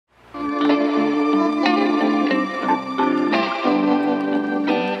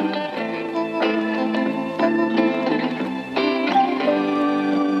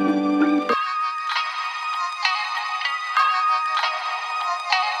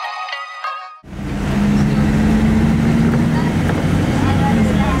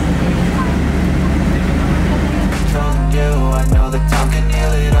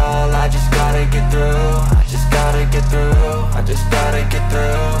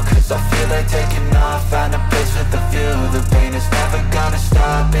like taking off, find a place with a view. The pain is never gonna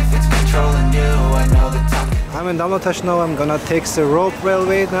stop if it's controlling you. I know the time. I'm in Damlataş now. I'm gonna take the rope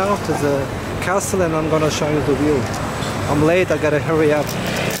railway now to the castle and I'm gonna show you the view. I'm late, I gotta hurry up.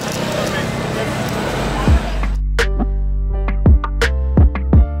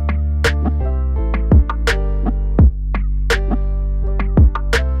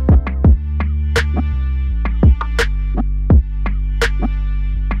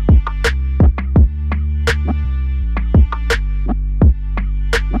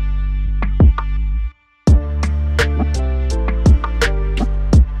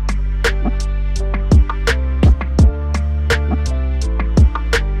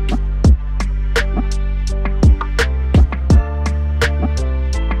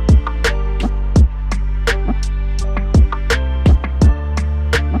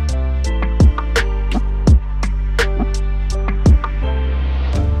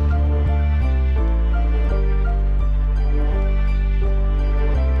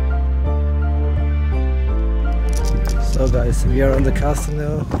 So guys, we are on the castle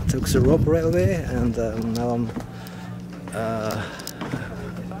now. Took the rope railway, and now I'm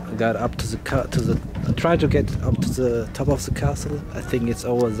got up to the I'm trying to get up to the top of the castle. I think it's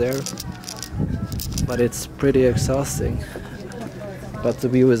over there, but it's pretty exhausting. But the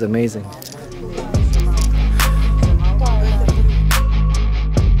view is amazing.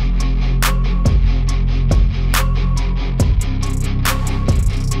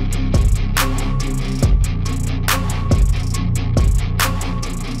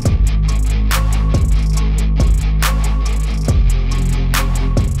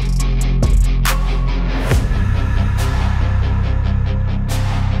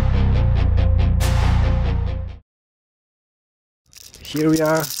 Here we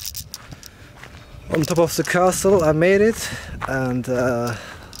are on top of the castle. I made it, and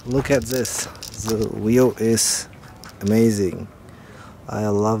look at this. The view is amazing. I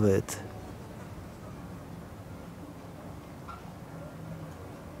love it.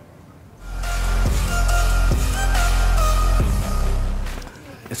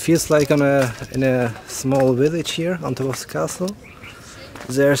 It feels like in a small village here on top of the castle.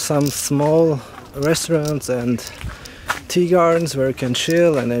 There are some small restaurants and tea gardens where you can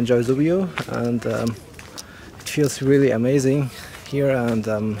chill and enjoy the view, and it feels really amazing here, and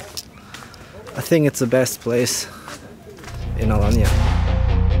I think it's the best place in Alanya.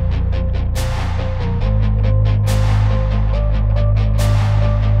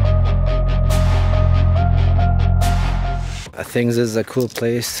 I think this is a cool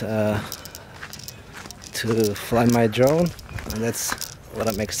place to fly my drone, and that's what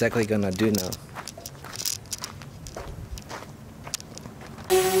I'm exactly gonna do now.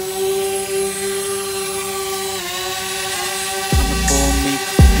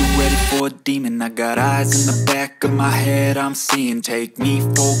 Demon, I got eyes in the back of my head, I'm seeing. Take me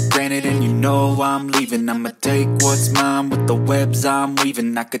for granted and you know I'm leaving. I'ma take what's mine with the webs I'm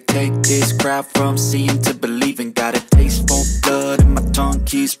weaving. I could take this crowd from seeing to believing. Got a taste for blood and my tongue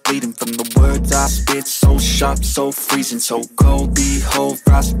keeps bleeding from the words I spit. So sharp, so freezing, so cold. Behold,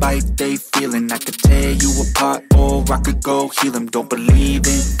 frostbite they feeling. I could tear you apart or I could go heal them. Don't believe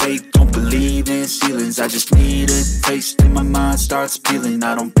in fate, don't believe in ceilings. I just need a taste and my mind starts peeling.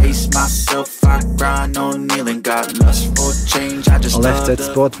 I don't pace myself, I grind on kneeling. Got lust for change, I just left that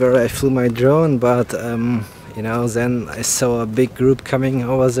spot where I flew my drone, but you know, then I saw a big group coming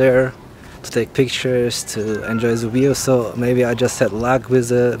over there to take pictures, to enjoy the view. So maybe I just had luck with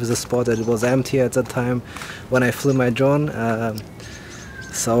the spot that it was empty at that time when I flew my drone.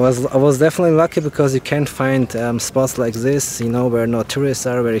 So I was definitely lucky, because you can't find spots like this, you know, where no tourists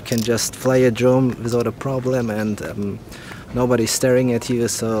are, where you can just fly a drone without a problem and nobody's staring at you.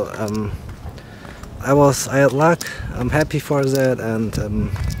 So I had luck. I'm happy for that, and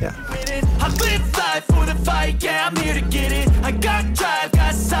yeah. I live life for the fight, yeah, I'm here to get it. I got drive,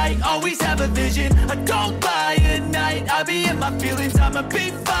 got sight, always have a vision. I don't lie at night, I be in my feelings, I'ma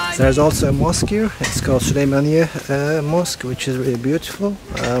be fine. There's also a mosque here. It's called Süleymaniye Mosque, which is really beautiful.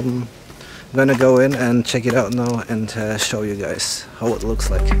 I'm gonna go in and check it out now and show you guys how it looks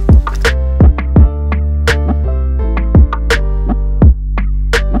like.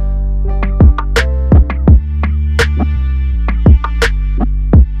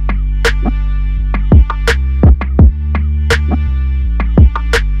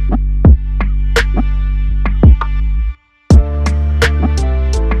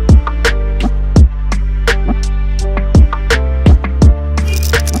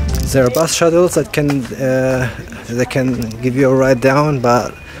 There are bus shuttles that can give you a ride down,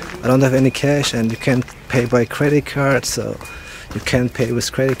 but I don't have any cash and you can't pay by credit card, so you can't pay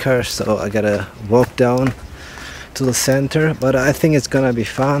with credit cards, so I gotta walk down to the center. But I think it's gonna be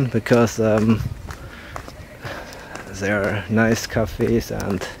fun because there are nice cafes,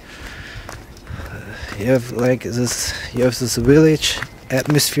 and you have this village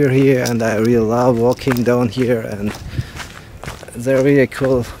atmosphere here, and I really love walking down here, and they're really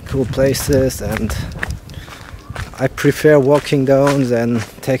cool places, and I prefer walking down than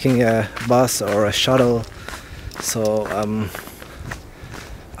taking a bus or a shuttle, so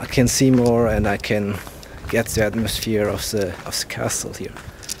I can see more and I can get the atmosphere of the castle here.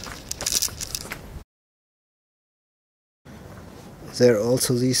 There are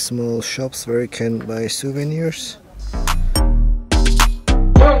also these small shops where you can buy souvenirs.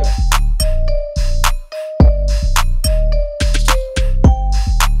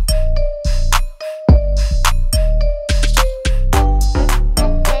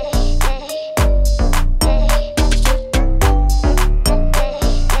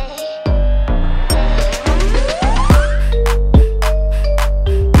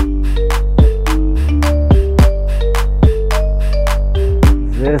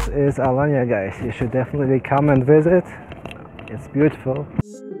 This is Alanya, guys. You should definitely come and visit. It's beautiful.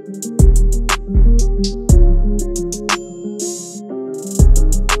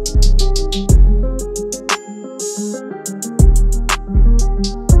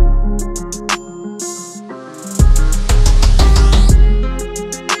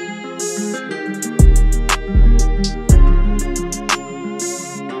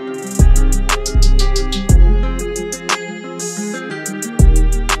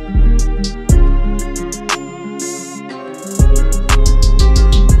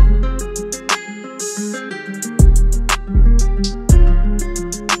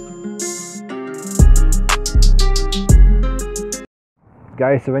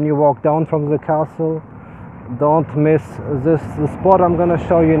 Guys, when you walk down from the castle, don't miss the spot I'm gonna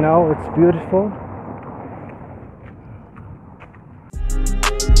show you now. It's beautiful.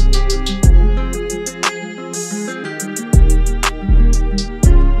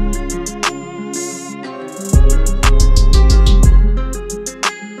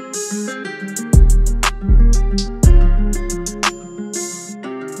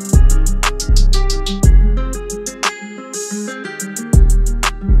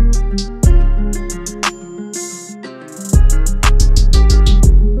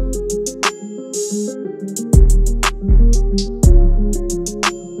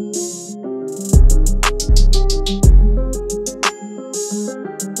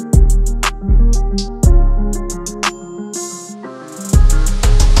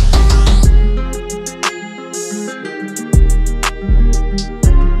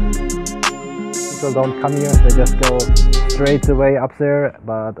 People don't come here, they just go straight away up there,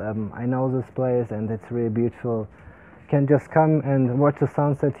 but I know this place and it's really beautiful. You can just come and watch the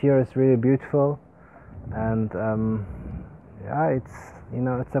sunset here. It's really beautiful, and yeah,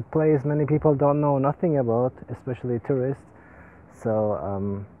 it's a place many people don't know nothing about, especially tourists.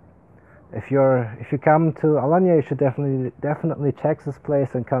 So if you come to Alanya, you should definitely check this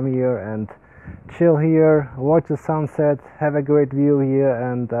place and come here and chill here, watch the sunset, have a great view here,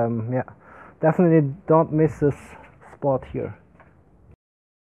 and yeah, definitely don't miss this spot here.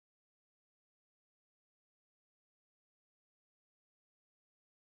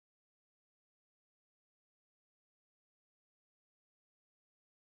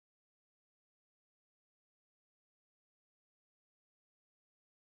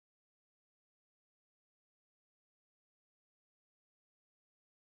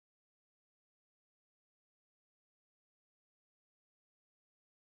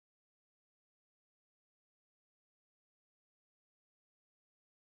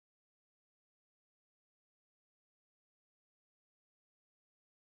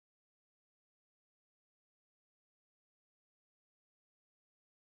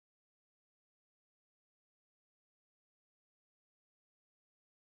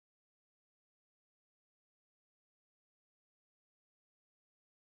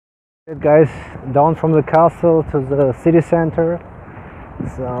 Guys, down from the castle to the city center.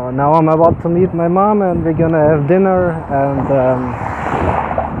 So now I'm about to meet my mom and we're gonna have dinner, and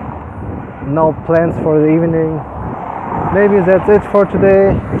no plans for the evening. Maybe that's it for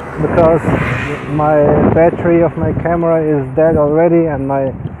today, because my battery of my camera is dead already, and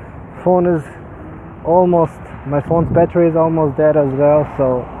my phone's battery is almost dead as well.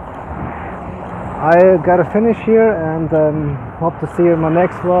 So I gotta finish here, and hope to see you in my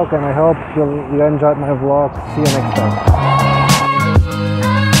next vlog, and I hope you enjoyed my vlog. See you next time.